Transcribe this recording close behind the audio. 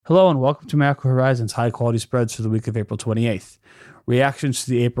Hello and welcome to Macro Horizons High Quality Spreads for the week of April 28th. Reactions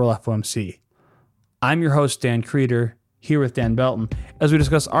to the April FOMC. I'm your host, Dan Creeder, here with Dan Belton, as we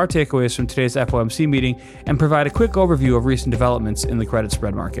discuss our takeaways from today's FOMC meeting and provide a quick overview of recent developments in the credit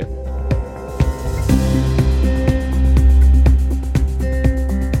spread market.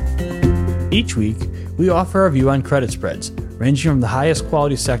 Each week, we offer our view on credit spreads, ranging from the highest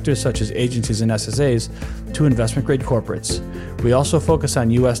quality sectors such as agencies and SSAs to investment-grade corporates. We also focus on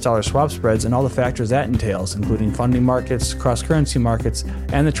U.S. dollar swap spreads and all the factors that entails, including funding markets, cross-currency markets,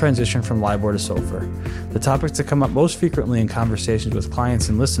 and the transition from LIBOR to SOFR. The topics that come up most frequently in conversations with clients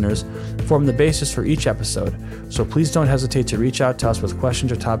and listeners form the basis for each episode, so please don't hesitate to reach out to us with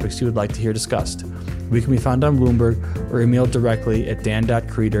questions or topics you would like to hear discussed. We can be found on Bloomberg or emailed directly at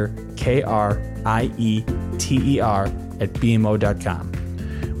dan.creeder, K-R-I-E-T-E-R, at bmo.com.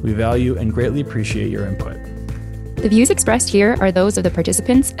 We value and greatly appreciate your input. The views expressed here are those of the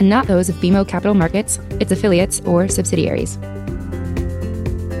participants and not those of BMO Capital Markets, its affiliates, or subsidiaries.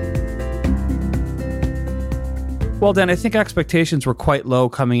 Well, Dan, I think expectations were quite low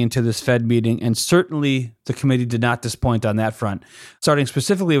coming into this Fed meeting, and certainly the committee did not disappoint on that front. Starting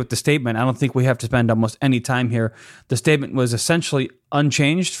specifically with the statement, I don't think we have to spend almost any time here. The statement was essentially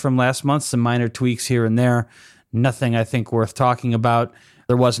unchanged from last month, some minor tweaks here and there. Nothing, I think, worth talking about.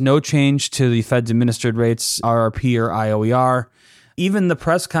 There was no change to the Fed's administered rates, RRP or IOER. Even the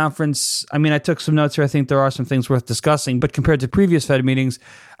press conference, I took some notes here. I think there are some things worth discussing, but compared to previous Fed meetings,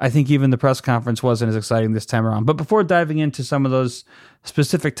 I think even the press conference wasn't as exciting this time around. But before diving into some of those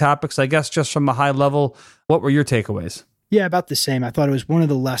specific topics, I guess just from a high level, what were your takeaways? Yeah, about the same. I thought it was one of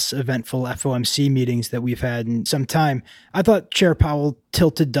the less eventful FOMC meetings that we've had in some time. I thought Chair Powell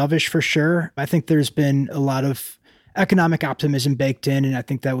tilted dovish for sure. I think there's been a lot of economic optimism baked in, and I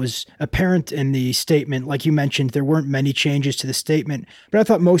think that was apparent in the statement. Like you mentioned, there weren't many changes to the statement, but I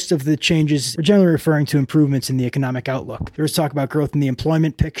thought most of the changes were generally referring to improvements in the economic outlook. There was talk about growth in the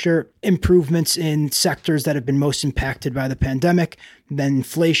employment picture, improvements in sectors that have been most impacted by the pandemic, then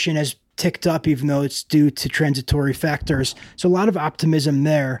inflation has ticked up, even though it's due to transitory factors. So a lot of optimism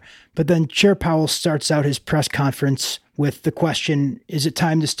there. But then Chair Powell starts out his press conference with the question, is it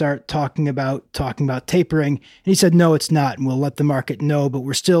time to start talking about tapering? And he said, no, it's not. And we'll let the market know, but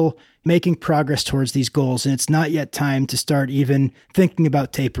we're still making progress towards these goals. And it's not yet time to start even thinking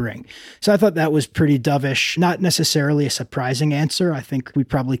about tapering. So I thought that was pretty dovish, not necessarily a surprising answer. I think we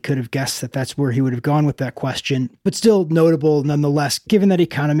probably could have guessed that that's where he would have gone with that question, but still notable nonetheless, given that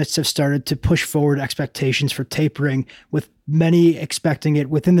economists have started to push forward expectations for tapering, with many expecting it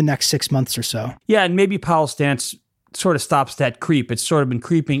within the next 6 months or so. Yeah, and maybe Powell's stance sort of stops that creep. It's sort of been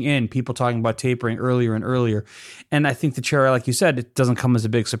creeping in, people talking about tapering earlier and earlier. And I think the chair, like you said, it doesn't come as a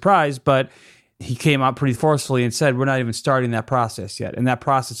big surprise, but he came out pretty forcefully and said, we're not even starting that process yet. And that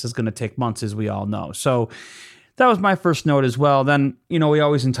process is going to take months, as we all know. So that was my first note as well. Then, we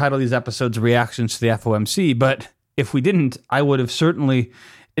always entitle these episodes Reactions to the FOMC, but if we didn't, I would have certainly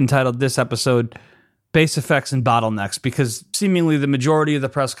entitled this episode Base Effects and Bottlenecks, because seemingly the majority of the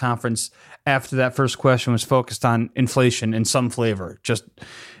press conference after that first question was focused on inflation in some flavor. Just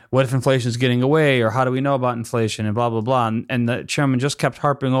what if inflation is getting away, or how do we know about inflation, and blah, blah, blah. And the chairman just kept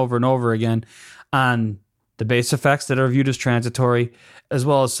harping over and over again on the base effects that are viewed as transitory, as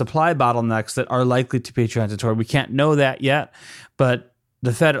well as supply bottlenecks that are likely to be transitory. We can't know that yet, but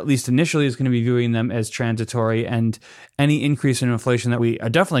the Fed, at least initially, is going to be viewing them as transitory, and any increase in inflation that we are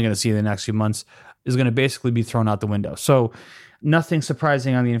definitely going to see in the next few months is going to basically be thrown out the window. So nothing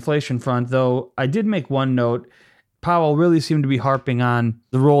surprising on the inflation front, though I did make one note. Powell really seemed to be harping on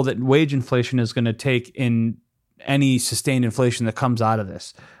the role that wage inflation is going to take in any sustained inflation that comes out of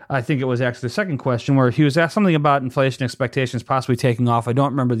this. I think it was actually the second question where he was asked something about inflation expectations possibly taking off. I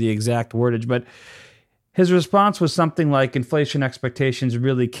don't remember the exact wordage, but his response was something like inflation expectations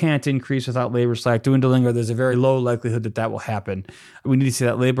really can't increase without labor slack dwindling, or there's a very low likelihood that that will happen. We need to see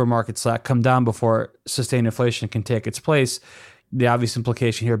that labor market slack come down before sustained inflation can take its place. The obvious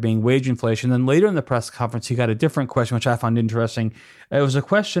implication here being wage inflation. Then later in the press conference, he got a different question, which I found interesting. It was a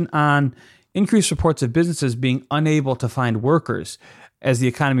question on increased reports of businesses being unable to find workers as the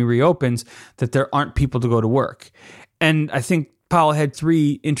economy reopens, that there aren't people to go to work. And I think Powell had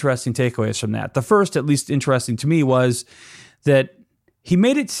three interesting takeaways from that. The first, at least interesting to me, was that he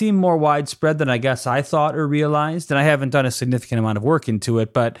made it seem more widespread than I guess I thought or realized. And I haven't done a significant amount of work into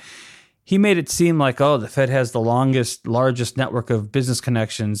it, but he made it seem like, the Fed has the largest network of business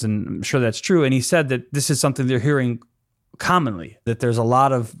connections, and I'm sure that's true. And he said that this is something they're hearing commonly, that there's a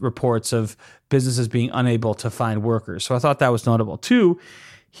lot of reports of businesses being unable to find workers. So I thought that was notable. Two,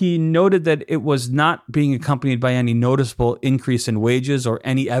 He noted that it was not being accompanied by any noticeable increase in wages or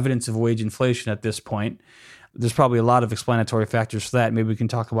any evidence of wage inflation at this point. There's probably a lot of explanatory factors for that. Maybe we can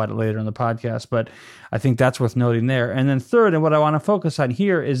talk about it later in the podcast, but I think that's worth noting there. And then third, and what I want to focus on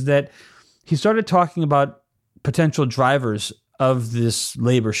here, is that he started talking about potential drivers of this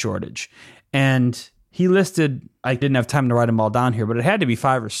labor shortage. And he listed, I didn't have time to write them all down here, but it had to be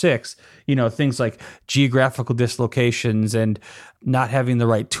 5 or 6, things like geographical dislocations and not having the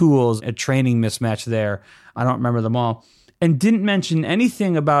right tools, a training mismatch there. I don't remember them all. And didn't mention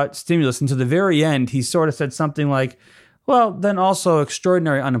anything about stimulus until the very end. He sort of said something like, well, then also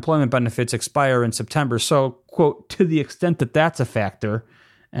extraordinary unemployment benefits expire in September. So, quote, to the extent that that's a factor,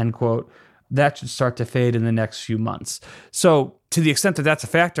 end quote, that should start to fade in the next few months. So to the extent that that's a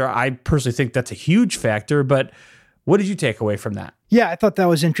factor, I personally think that's a huge factor. But what did you take away from that? Yeah, I thought that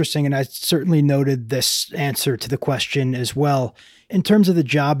was interesting. And I certainly noted this answer to the question as well. In terms of the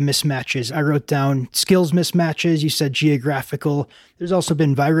job mismatches, I wrote down skills mismatches. You said geographical. There's also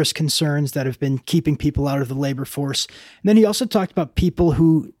been virus concerns that have been keeping people out of the labor force. And then he also talked about people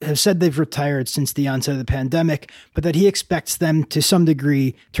who have said they've retired since the onset of the pandemic, but that he expects them to some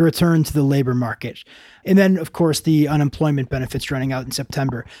degree to return to the labor market. And then, of course, the unemployment benefits running out in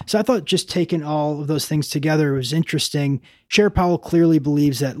September. So I thought just taking all of those things together was interesting. Chair Powell clearly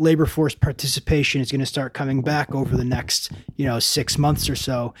believes that labor force participation is going to start coming back over the next, 6 months or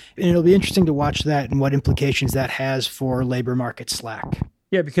so. And it'll be interesting to watch that and what implications that has for labor market slack.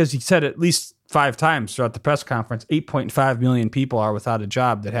 Yeah, because he said at least 5 times throughout the press conference, 8.5 million people are without a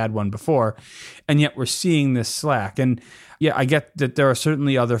job that had one before. And yet we're seeing this slack. And yeah, I get that there are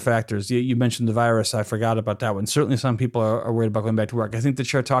certainly other factors. You mentioned the virus. I forgot about that one. Certainly some people are worried about going back to work. I think the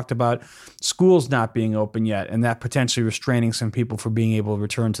chair talked about schools not being open yet and that potentially restraining some people from being able to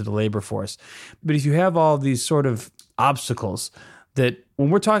return to the labor force. But if you have all these sort of obstacles, that when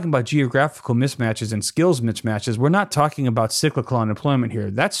we're talking about geographical mismatches and skills mismatches, we're not talking about cyclical unemployment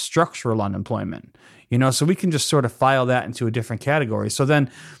here. That's structural unemployment, so we can just sort of file that into a different category. So then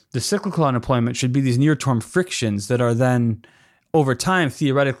the cyclical unemployment should be these near-term frictions that are then over time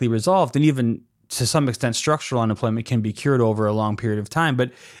theoretically resolved, and even to some extent structural unemployment can be cured over a long period of time.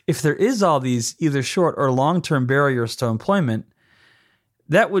 But if there is all these either short or long-term barriers to employment,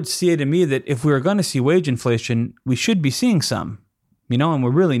 that would say to me that if we were going to see wage inflation, we should be seeing some. And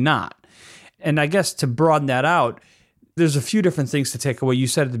we're really not. And I guess to broaden that out, there's a few different things to take away. You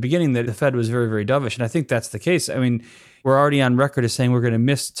said at the beginning that the Fed was very, very dovish, and I think that's the case. I mean, we're already on record as saying we're going to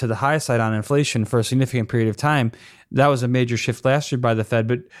miss to the high side on inflation for a significant period of time. That was a major shift last year by the Fed,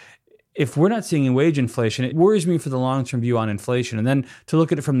 but if we're not seeing wage inflation, it worries me for the long-term view on inflation. And then to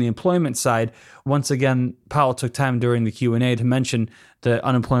look at it from the employment side, once again, Powell took time during the Q&A to mention the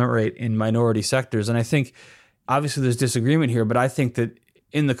unemployment rate in minority sectors. And I think obviously there's disagreement here, but I think that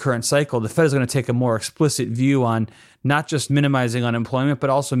in the current cycle, the Fed is going to take a more explicit view on not just minimizing unemployment, but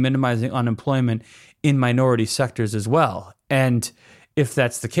also minimizing unemployment in minority sectors as well. And if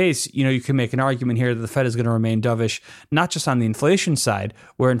that's the case, you can make an argument here that the Fed is going to remain dovish, not just on the inflation side,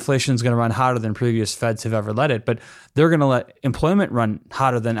 where inflation is going to run hotter than previous Feds have ever let it, but they're going to let employment run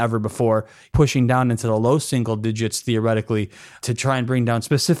hotter than ever before, pushing down into the low single digits theoretically to try and bring down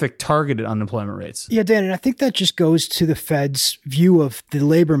specific targeted unemployment rates. Yeah, Dan, and I think that just goes to the Fed's view of the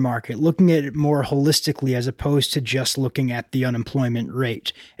labor market, looking at it more holistically as opposed to just looking at the unemployment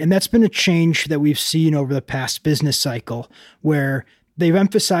rate. And that's been a change that we've seen over the past business cycle, where they've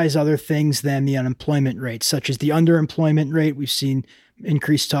emphasized other things than the unemployment rate, such as the underemployment rate. We've seen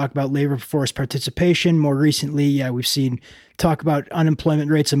increased talk about labor force participation. More recently, we've seen talk about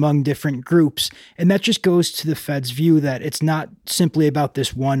unemployment rates among different groups. And that just goes to the Fed's view that it's not simply about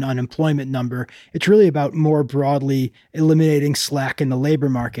this one unemployment number. It's really about more broadly eliminating slack in the labor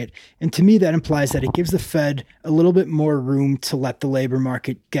market. And to me, that implies that it gives the Fed a little bit more room to let the labor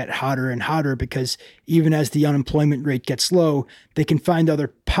market get hotter and hotter, because even as the unemployment rate gets low, they can find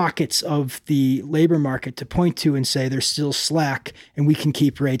other pockets of the labor market to point to and say there's still slack and we can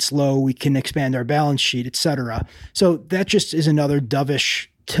keep rates low, we can expand our balance sheet, et cetera. So that just is another dovish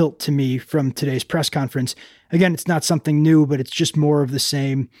tilt to me from today's press conference. Again, it's not something new, but it's just more of the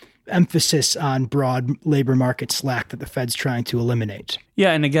same emphasis on broad labor market slack that the Fed's trying to eliminate.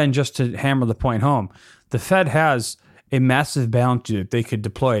 Yeah, and again, just to hammer the point home, the Fed has a massive balance sheet they could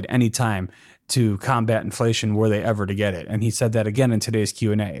deploy at any time to combat inflation were they ever to get it. And he said that again in today's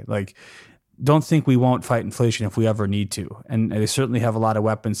Q&A. Don't think we won't fight inflation if we ever need to. And they certainly have a lot of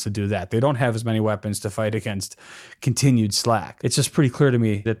weapons to do that. They don't have as many weapons to fight against continued slack. It's just pretty clear to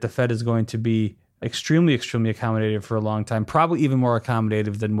me that the Fed is going to be extremely, extremely accommodative for a long time, probably even more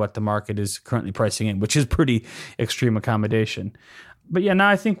accommodative than what the market is currently pricing in, which is pretty extreme accommodation. But yeah, now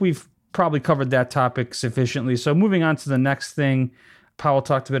I think we've probably covered that topic sufficiently. So moving on to the next thing, Powell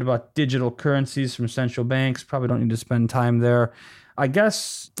talked a bit about digital currencies from central banks. Probably don't need to spend time there. I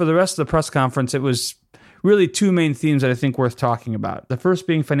guess for the rest of the press conference, it was really two main themes that I think worth talking about. The first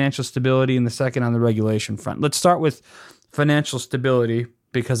being financial stability and the second on the regulation front. Let's start with financial stability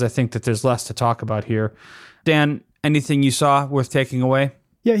because I think that there's less to talk about here. Dan, anything you saw worth taking away?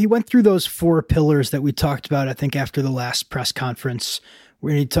 Yeah, he went through those 4 pillars that we talked about, I think, after the last press conference,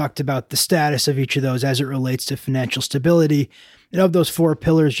 where he talked about the status of each of those as it relates to financial stability. And of those 4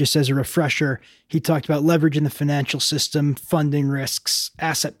 pillars, just as a refresher, he talked about leverage in the financial system, funding risks,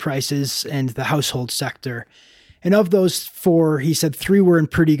 asset prices, and the household sector. And of those 4, he said 3 were in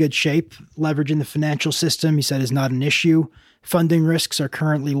pretty good shape. Leverage in the financial system, he said, is not an issue. Funding risks are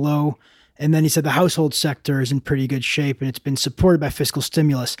currently low. And then he said the household sector is in pretty good shape and it's been supported by fiscal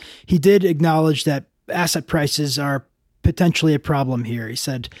stimulus. He did acknowledge that asset prices are potentially a problem here. He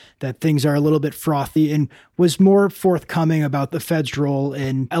said that things are a little bit frothy and was more forthcoming about the Fed's role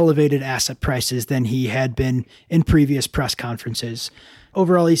in elevated asset prices than he had been in previous press conferences.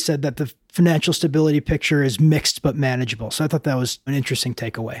 Overall, he said that the financial stability picture is mixed but manageable. So I thought that was an interesting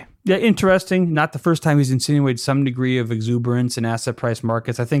takeaway. Yeah, interesting. Not the first time he's insinuated some degree of exuberance in asset price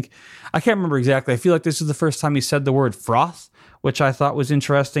markets. I can't remember exactly. I feel like this is the first time he said the word froth, which I thought was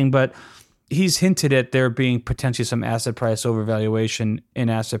interesting, but he's hinted at there being potentially some asset price overvaluation in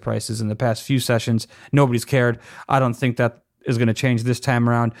asset prices in the past few sessions. Nobody's cared. I don't think that is going to change this time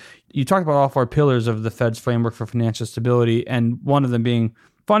around. You talked about all 4 pillars of the Fed's framework for financial stability, and one of them being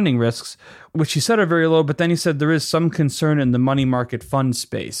funding risks, which he said are very low, but then he said there is some concern in the money market fund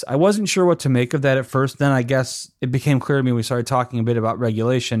space. I wasn't sure what to make of that at first. Then I guess it became clear to me when we started talking a bit about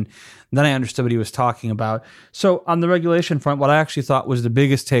regulation. Then I understood what he was talking about. So on the regulation front, what I actually thought was the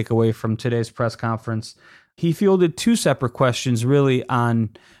biggest takeaway from today's press conference, he fielded 2 separate questions really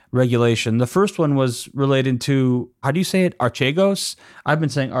on regulation. The first one was related to, how do you say it? Archegos? I've been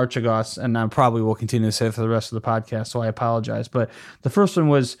saying Archegos, and I probably will continue to say it for the rest of the podcast, so I apologize. But the first one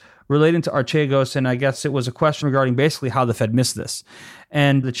was relating to Archegos, and I guess it was a question regarding basically how the Fed missed this.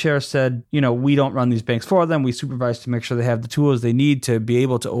 And the chair said, we don't run these banks for them. We supervise to make sure they have the tools they need to be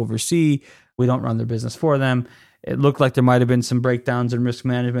able to oversee. We don't run their business for them. It looked like there might have been some breakdowns in risk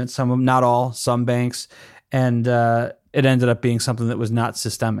management, some of them, not all, some banks. And it ended up being something that was not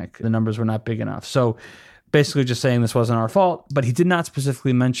systemic. The numbers were not big enough. So basically just saying this wasn't our fault, but he did not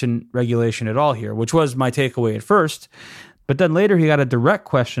specifically mention regulation at all here, which was my takeaway at first. But then later he got a direct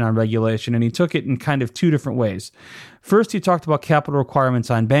question on regulation, and he took it in kind of 2 different ways. First, he talked about capital requirements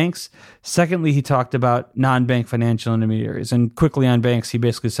on banks. Secondly, he talked about non-bank financial intermediaries. And quickly on banks, he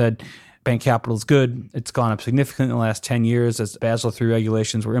basically said, bank capital is good. It's gone up significantly in the last 10 years as Basel III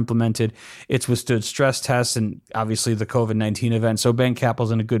regulations were implemented. It's withstood stress tests and obviously the COVID-19 event. So bank capital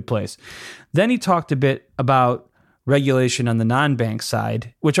is in a good place. Then he talked a bit about regulation on the non-bank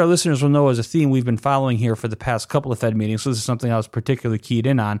side, which our listeners will know is a theme we've been following here for the past couple of Fed meetings. So this is something I was particularly keyed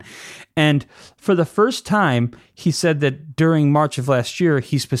in on. And for the first time, he said that during March of last year,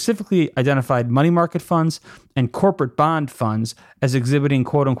 he specifically identified money market funds and corporate bond funds as exhibiting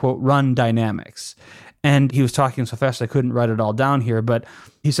quote unquote run dynamics. And he was talking so fast I couldn't write it all down here, but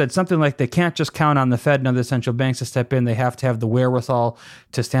he said something like they can't just count on the Fed and other central banks to step in. They have to have the wherewithal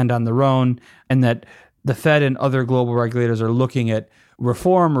to stand on their own, and that the Fed and other global regulators are looking at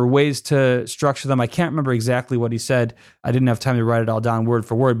reform or ways to structure them. I can't remember exactly what he said. I didn't have time to write it all down word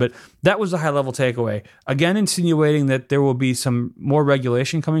for word, but that was a high-level takeaway. Again, insinuating that there will be some more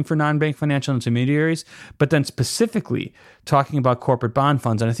regulation coming for non-bank financial intermediaries, but then specifically talking about corporate bond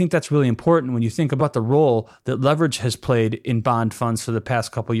funds. And I think that's really important when you think about the role that leverage has played in bond funds for the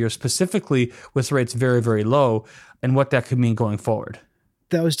past couple of years, specifically with rates very, very low, and what that could mean going forward.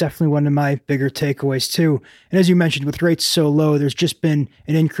 That was definitely one of my bigger takeaways too. And as you mentioned, with rates so low, there's just been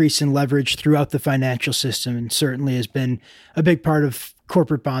an increase in leverage throughout the financial system, and certainly has been a big part of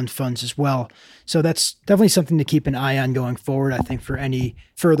corporate bond funds as well. So that's definitely something to keep an eye on going forward, I think, for any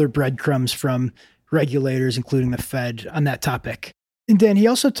further breadcrumbs from regulators, including the Fed, on that topic. And Dan, he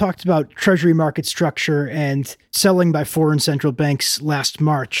also talked about treasury market structure and selling by foreign central banks last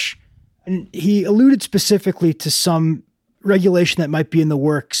March. And he alluded specifically to some regulation that might be in the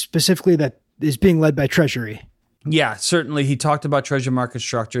works, specifically that is being led by Treasury. Yeah, certainly. He talked about treasury market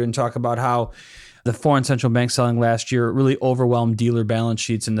structure and talked about how the foreign central bank selling last year really overwhelmed dealer balance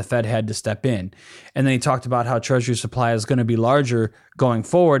sheets and the Fed had to step in. And then he talked about how treasury supply is going to be larger going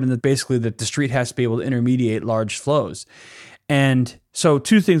forward, and that basically that the street has to be able to intermediate large flows. And so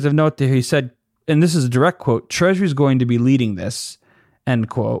 2 things of note there. He said, and this is a direct quote, Treasury is going to be leading this. end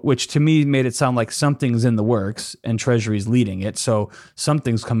quote, which to me made it sound like something's in the works and Treasury's leading it. So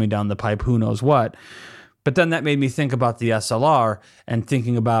something's coming down the pipe, who knows what. But then that made me think about the SLR and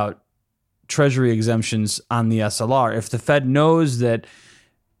thinking about Treasury exemptions on the SLR. If the Fed knows that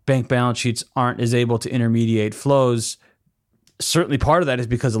bank balance sheets aren't as able to intermediate flows, certainly part of that is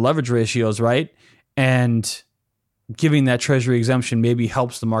because of leverage ratios, right? And giving that Treasury exemption maybe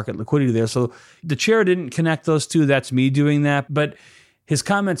helps the market liquidity there. So the chair didn't connect those two. That's me doing that. But his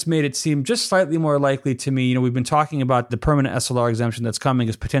comments made it seem just slightly more likely to me. We've been talking about the permanent SLR exemption that's coming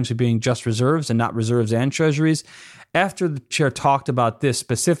as potentially being just reserves and not reserves and Treasuries. After the chair talked about this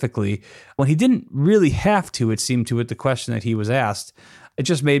specifically, when he didn't really have to, it seemed to, with the question that he was asked, it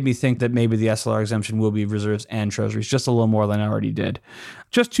just made me think that maybe the SLR exemption will be reserves and Treasuries, just a little more than I already did.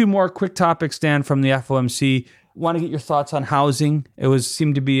 Just two more quick topics, Dan, from the FOMC. Want to get your thoughts on housing. It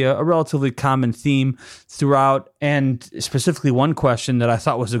seemed to be a relatively common theme throughout, and specifically one question that I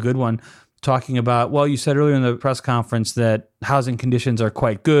thought was a good one, talking about, well, you said earlier in the press conference that housing conditions are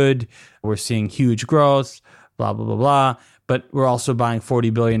quite good. We're seeing huge growth, blah, blah, blah, blah, but we're also buying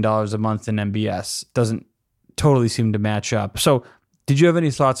 $40 billion a month in MBS. Doesn't totally seem to match up. So did you have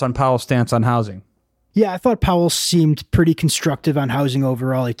any thoughts on Powell's stance on housing? Yeah, I thought Powell seemed pretty constructive on housing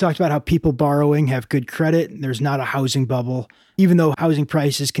overall. He talked about how people borrowing have good credit and there's not a housing bubble. Even though housing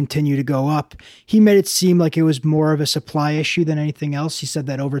prices continue to go up, he made it seem like it was more of a supply issue than anything else. He said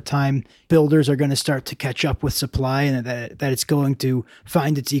that over time, builders are going to start to catch up with supply and that it's going to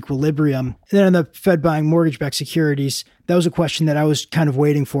find its equilibrium. And then on the Fed buying mortgage-backed securities, that was a question that I was kind of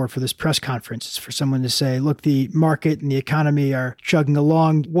waiting for this press conference. It's for someone to say, look, the market and the economy are chugging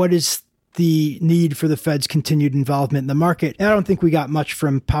along. What is the need for the Fed's continued involvement in the market? And I don't think we got much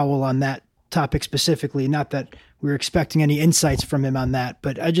from Powell on that topic specifically. Not that we were expecting any insights from him on that,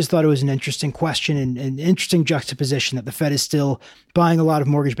 but I just thought it was an interesting question and an interesting juxtaposition that the Fed is still buying a lot of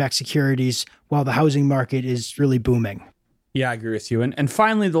mortgage-backed securities while the housing market is really booming. Yeah, I agree with you. And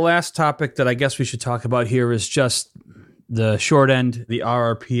finally, the last topic that I guess we should talk about here is just the short end, the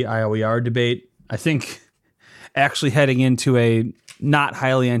RRP IOER debate. I think actually heading into a not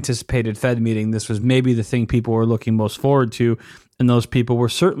highly anticipated Fed meeting, this was maybe the thing people were looking most forward to, and those people were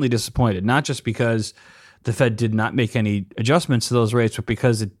certainly disappointed, not just because the Fed did not make any adjustments to those rates, but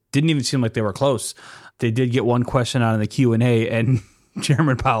because it didn't even seem like they were close. They did get one question out in the Q&A, and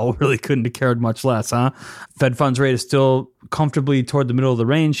Chairman Powell really couldn't have cared much less, huh? Fed funds rate is still comfortably toward the middle of the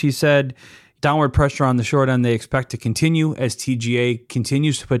range, he said. Downward pressure on the short end they expect to continue as TGA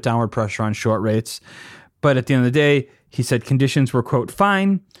continues to put downward pressure on short rates. But at the end of the day, he said conditions were, quote,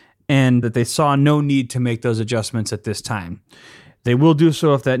 fine, and that they saw no need to make those adjustments at this time. They will do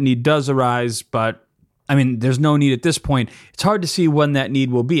so if that need does arise, but I mean, there's no need at this point. It's hard to see when that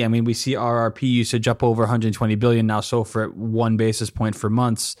need will be. I mean, we see RRP usage up over 120 billion now, so for 1 basis point for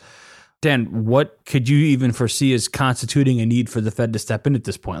months. Dan, what could you even foresee as constituting a need for the Fed to step in at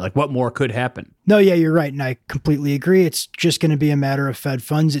this point? Like, what more could happen? No, yeah, you're right. And I completely agree. It's just going to be a matter of Fed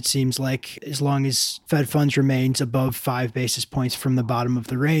funds, it seems like, as long as Fed funds remains above 5 basis points from the bottom of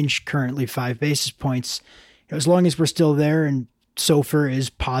the range, currently 5 basis points. As long as we're still there and SOFR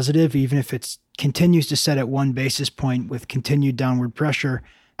is positive, even if it continues to set at 1 basis point with continued downward pressure,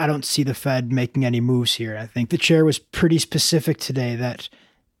 I don't see the Fed making any moves here. I think the chair was pretty specific today that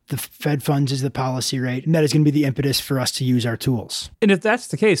the Fed funds is the policy rate, and that is going to be the impetus for us to use our tools. And if that's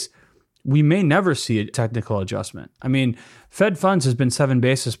the case, we may never see a technical adjustment. I mean, Fed funds has been 7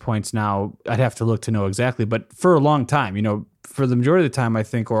 basis points now. I'd have to look to know exactly, but for a long time, for the majority of the time, I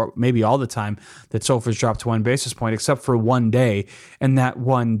think, or maybe all the time, that SOFR's dropped to 1 basis point, except for one day. And that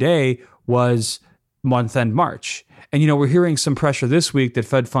one day was month-end March. And, we're hearing some pressure this week that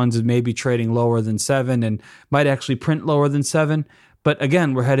Fed funds is maybe trading lower than 7 and might actually print lower than 7. But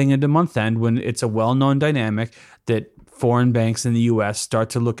again, we're heading into month end when it's a well-known dynamic that foreign banks in the U.S.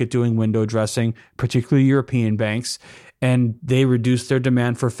 start to look at doing window dressing, particularly European banks, and they reduce their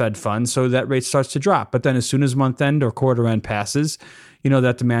demand for Fed funds, so that rate starts to drop. But then as soon as month end or quarter end passes,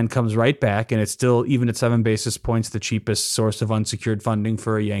 that demand comes right back, and it's still, even at 7 basis points, the cheapest source of unsecured funding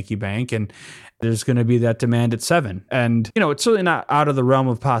for a Yankee bank. And there's going to be that demand at 7. And, it's certainly not out of the realm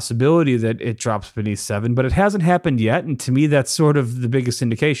of possibility that it drops beneath 7, but it hasn't happened yet. And to me, that's sort of the biggest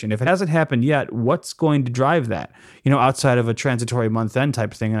indication. If it hasn't happened yet, what's going to drive that, outside of a transitory month end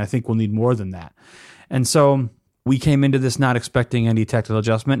type of thing? And I think we'll need more than that. And so we came into this not expecting any technical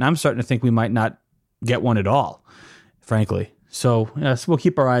adjustment. And I'm starting to think we might not get one at all, frankly. So yes, we'll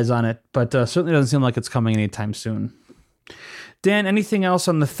keep our eyes on it, but certainly doesn't seem like it's coming anytime soon. Dan, anything else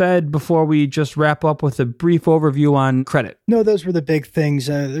on the Fed before we just wrap up with a brief overview on credit? No, those were the big things.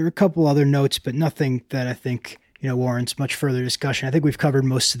 There were a couple other notes, but nothing that I think warrants much further discussion. I think we've covered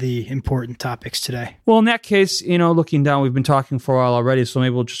most of the important topics today. Well, in that case, looking down, we've been talking for a while already, so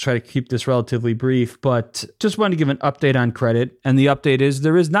maybe we'll just try to keep this relatively brief, but just wanted to give an update on credit. And the update is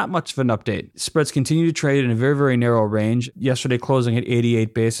there is not much of an update. Spreads continue to trade in a very, very narrow range. Yesterday closing at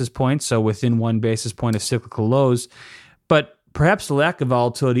 88 basis points, so within 1 basis point of cyclical lows. But perhaps the lack of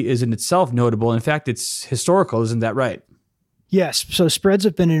volatility isn't itself notable. In fact, it's historical. Isn't that right? Yes. So spreads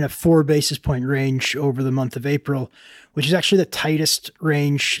have been in a 4 basis point range over the month of April, which is actually the tightest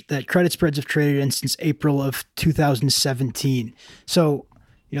range that credit spreads have traded in since April of 2017. So,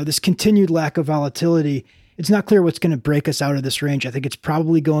 this continued lack of volatility, it's not clear what's going to break us out of this range. I think it's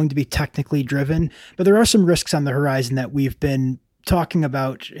probably going to be technically driven, but there are some risks on the horizon that we've been talking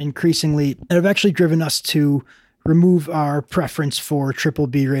about increasingly that have actually driven us to remove our preference for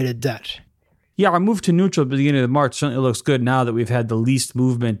BBB rated debt. Yeah, our move to neutral at the beginning of March certainly looks good now that we've had the least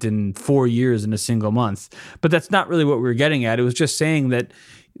movement in 4 years in a single month. But that's not really what we were getting at. It was just saying that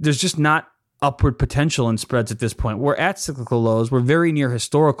there's just not upward potential in spreads at this point. We're at cyclical lows. We're very near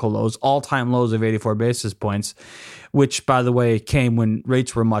historical lows, all-time lows of 84 basis points, which, by the way, came when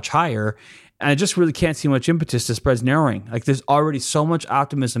rates were much higher. And I just really can't see much impetus to spreads narrowing. Like, there's already so much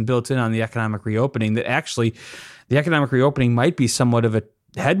optimism built in on the economic reopening that actually the economic reopening might be somewhat of a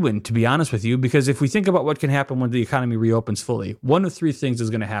headwind, to be honest with you, because if we think about what can happen when the economy reopens fully, one of three things is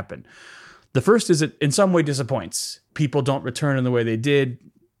going to happen. The first is it in some way disappoints. People don't return in the way they did.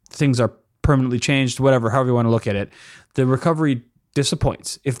 Things are permanently changed, whatever, however you want to look at it. The recovery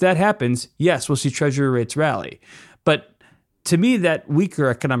disappoints. If that happens, yes, we'll see treasury rates rally. But to me, that weaker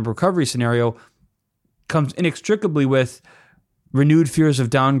economic recovery scenario comes inextricably with renewed fears of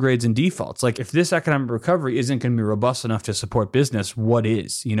downgrades and defaults. Like, if this economic recovery isn't going to be robust enough to support business, what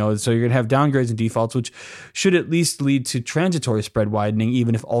is? So you're going to have downgrades and defaults, which should at least lead to transitory spread widening,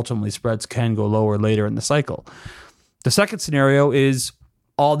 even if ultimately spreads can go lower later in the cycle. The second scenario is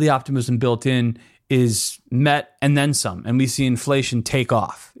all the optimism built in is met and then some, and we see inflation take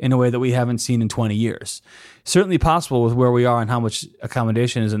off in a way that we haven't seen in 20 years. Certainly possible with where we are and how much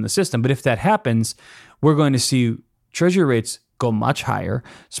accommodation is in the system, but if that happens, we're going to see treasury rates go much higher,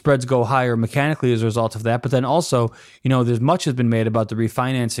 spreads go higher mechanically as a result of that. But then also, there's much has been made about the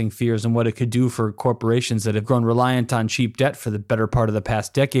refinancing fears and what it could do for corporations that have grown reliant on cheap debt for the better part of the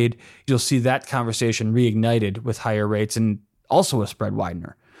past decade. You'll see that conversation reignited with higher rates and also a spread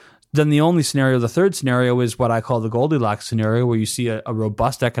widener. Then the third scenario is what I call the Goldilocks scenario, where you see a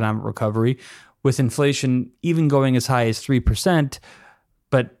robust economic recovery with inflation even going as high as 3%,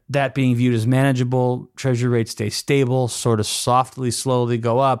 but that being viewed as manageable, treasury rates stay stable, sort of softly, slowly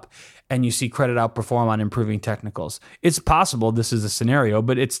go up, and you see credit outperform on improving technicals. It's possible this is a scenario,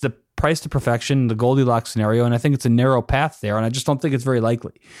 but it's the price to perfection, the Goldilocks scenario, and I think it's a narrow path there, and I just don't think it's very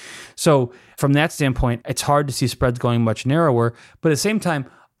likely. So from that standpoint, it's hard to see spreads going much narrower, but at the same time,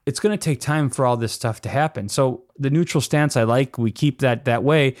 it's going to take time for all this stuff to happen. So the neutral stance I like, we keep that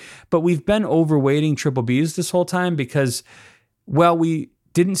way, but we've been overweighting BBBs this whole time because, well, we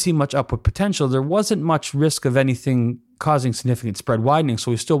didn't see much upward potential. There wasn't much risk of anything causing significant spread widening,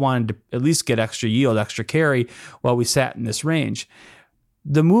 so we still wanted to at least get extra yield, extra carry while we sat in this range.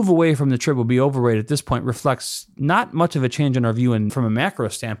 The move away from the BBB overweight at this point reflects not much of a change in our view from a macro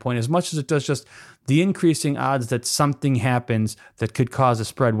standpoint, as much as it does just the increasing odds that something happens that could cause a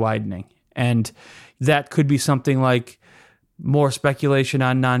spread widening. And that could be something like more speculation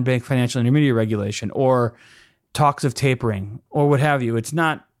on non-bank financial intermediary regulation or talks of tapering or what have you. It's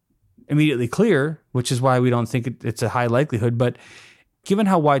not immediately clear, which is why we don't think it's a high likelihood. But given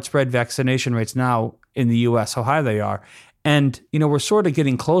how widespread vaccination rates now in the U.S., how high they are, and we're sort of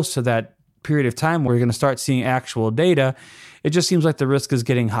getting close to that period of time where you're going to start seeing actual data, it just seems like the risk is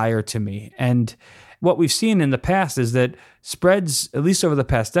getting higher to me. And what we've seen in the past is that spreads, at least over the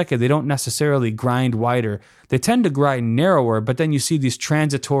past decade, they don't necessarily grind wider. They tend to grind narrower, but then you see these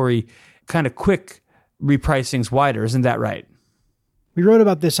transitory kind of quick repricings wider. Isn't that right? We wrote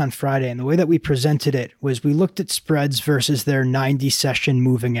about this on Friday, and the way that we presented it was we looked at spreads versus their 90-session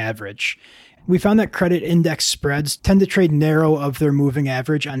moving average. We found that credit index spreads tend to trade narrow of their moving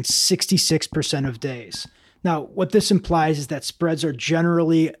average on 66% of days. Now, what this implies is that spreads are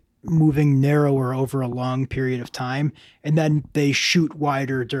generally moving narrower over a long period of time, and then they shoot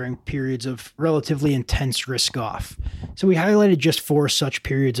wider during periods of relatively intense risk off. So we highlighted just 4 such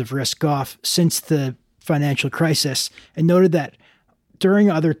periods of risk off since the financial crisis and noted that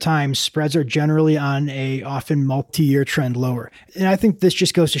during other times, spreads are generally on a often multi-year trend lower. And I think this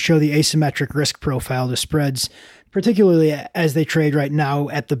just goes to show the asymmetric risk profile to spreads particularly as they trade right now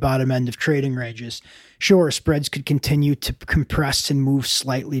at the bottom end of trading ranges. Sure, spreads could continue to compress and move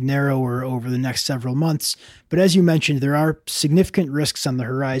slightly narrower over the next several months, but as you mentioned, there are significant risks on the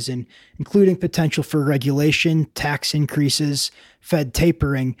horizon, including potential for regulation, tax increases, Fed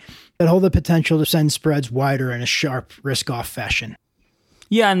tapering, that hold the potential to send spreads wider in a sharp risk-off fashion.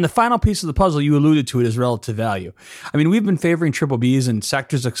 Yeah, and the final piece of the puzzle, you alluded to it, is relative value. I mean, we've been favoring triple Bs and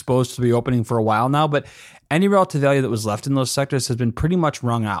sectors exposed to reopening for a while now, but any relative value that was left in those sectors has been pretty much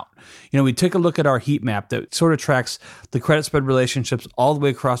wrung out. We take a look at our heat map that sort of tracks the credit spread relationships all the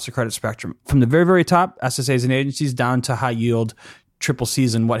way across the credit spectrum, from the very, very top, SSAs and agencies, down to high yield, triple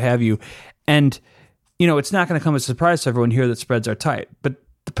Cs and what have you. And, it's not going to come as a surprise to everyone here that spreads are tight. But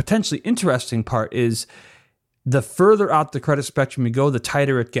the potentially interesting part is the further out the credit spectrum you go, the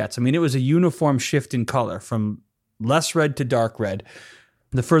tighter it gets. I mean, it was a uniform shift in color from less red to dark red,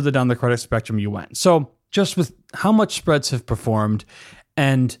 the further down the credit spectrum you went. So just with how much spreads have performed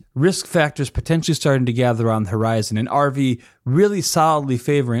and risk factors potentially starting to gather on the horizon and RV really solidly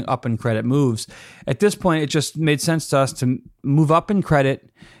favoring up in credit moves, at this point, it just made sense to us to move up in credit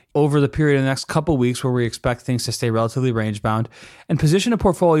over the period of the next couple of weeks where we expect things to stay relatively range-bound, and position a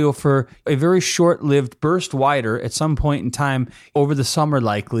portfolio for a very short-lived burst wider at some point in time over the summer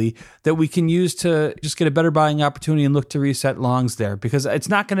likely that we can use to just get a better buying opportunity and look to reset longs there, because it's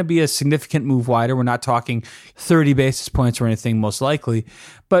not going to be a significant move wider. We're not talking 30 basis points or anything most likely,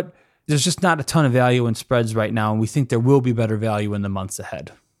 but there's just not a ton of value in spreads right now, and we think there will be better value in the months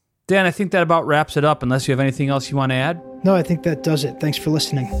ahead. Dan, I think that about wraps it up, unless you have anything else you want to add? No, I think that does it. Thanks for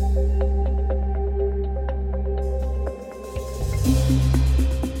listening.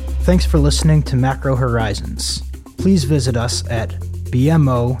 Thanks for listening to Macro Horizons. Please visit us at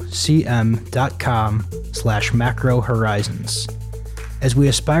bmocm.com/macro horizons. As we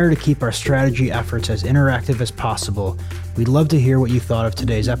aspire to keep our strategy efforts as interactive as possible, we'd love to hear what you thought of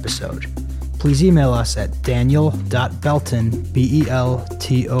today's episode. Please email us at daniel.belton,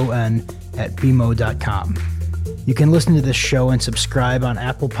 BELTON, @bmo.com. You can listen to this show and subscribe on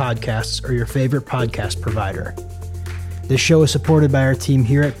Apple Podcasts or your favorite podcast provider. This show is supported by our team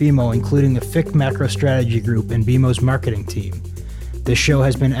here at BMO, including the FIC Macro Strategy Group and BMO's marketing team. This show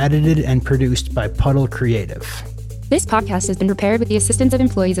has been edited and produced by Puddle Creative. This podcast has been prepared with the assistance of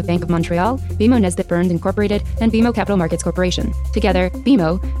employees of Bank of Montreal, BMO Nesbitt Burns Incorporated, and BMO Capital Markets Corporation. Together,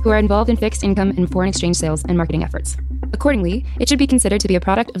 BMO, who are involved in fixed income and foreign exchange sales and marketing efforts. Accordingly, it should be considered to be a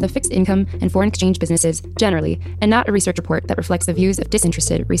product of the fixed income and foreign exchange businesses generally, and not a research report that reflects the views of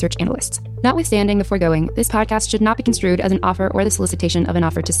disinterested research analysts. Notwithstanding the foregoing, this podcast should not be construed as an offer or the solicitation of an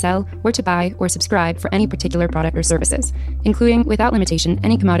offer to sell or to buy or subscribe for any particular product or services, including, without limitation,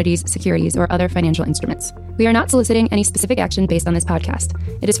 any commodities, securities, or other financial instruments. We are not soliciting any specific action based on this podcast.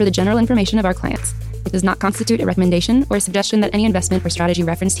 It is for the general information of our clients. It does not constitute a recommendation or a suggestion that any investment or strategy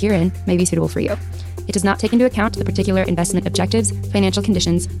referenced herein may be suitable for you. It does not take into account the particular investment objectives, financial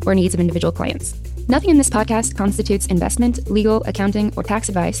conditions, or needs of individual clients. Nothing in this podcast constitutes investment, legal, accounting, or tax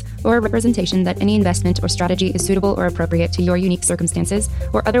advice, or a representation that any investment or strategy is suitable or appropriate to your unique circumstances,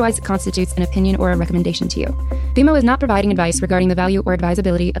 or otherwise constitutes an opinion or a recommendation to you. BMO is not providing advice regarding the value or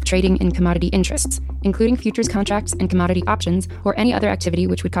advisability of trading in commodity interests, including futures contracts and commodity options, or any other activity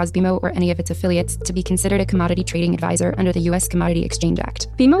which would cause BMO or any of its affiliates to be considered a commodity trading advisor under the U.S. Commodity Exchange Act.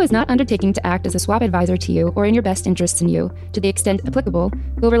 BMO is not undertaking to act as a swap advisor to you or in your best interests in you. To the extent applicable,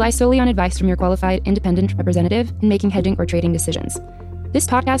 will rely solely on advice from your qualified independent representative in making hedging or trading decisions. This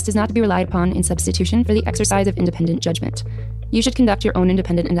podcast is not to be relied upon in substitution for the exercise of independent judgment. You should conduct your own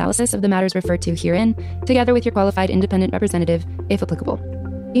independent analysis of the matters referred to herein, together with your qualified independent representative, if applicable.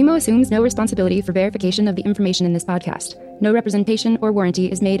 BMO assumes no responsibility for verification of the information in this podcast. No representation or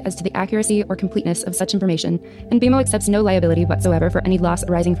warranty is made as to the accuracy or completeness of such information, and BMO accepts no liability whatsoever for any loss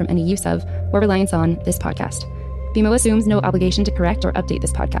arising from any use of or reliance on this podcast. BMO assumes no obligation to correct or update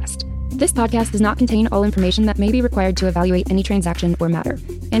this podcast. This podcast does not contain all information that may be required to evaluate any transaction or matter,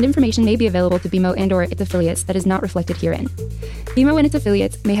 and information may be available to BMO and/or its affiliates that is not reflected herein. BMO and its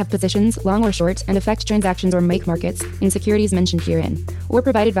affiliates may have positions, long or short, and affect transactions or make markets in securities mentioned herein, or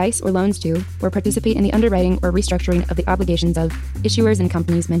provide advice or loans to, or participate in the underwriting or restructuring of the obligations of, issuers and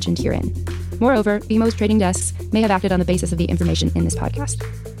companies mentioned herein. Moreover, BMO's trading desks may have acted on the basis of the information in this podcast.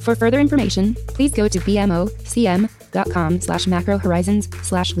 For further information, please go to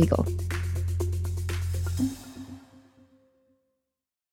bmocm.com/macrohorizons/legal.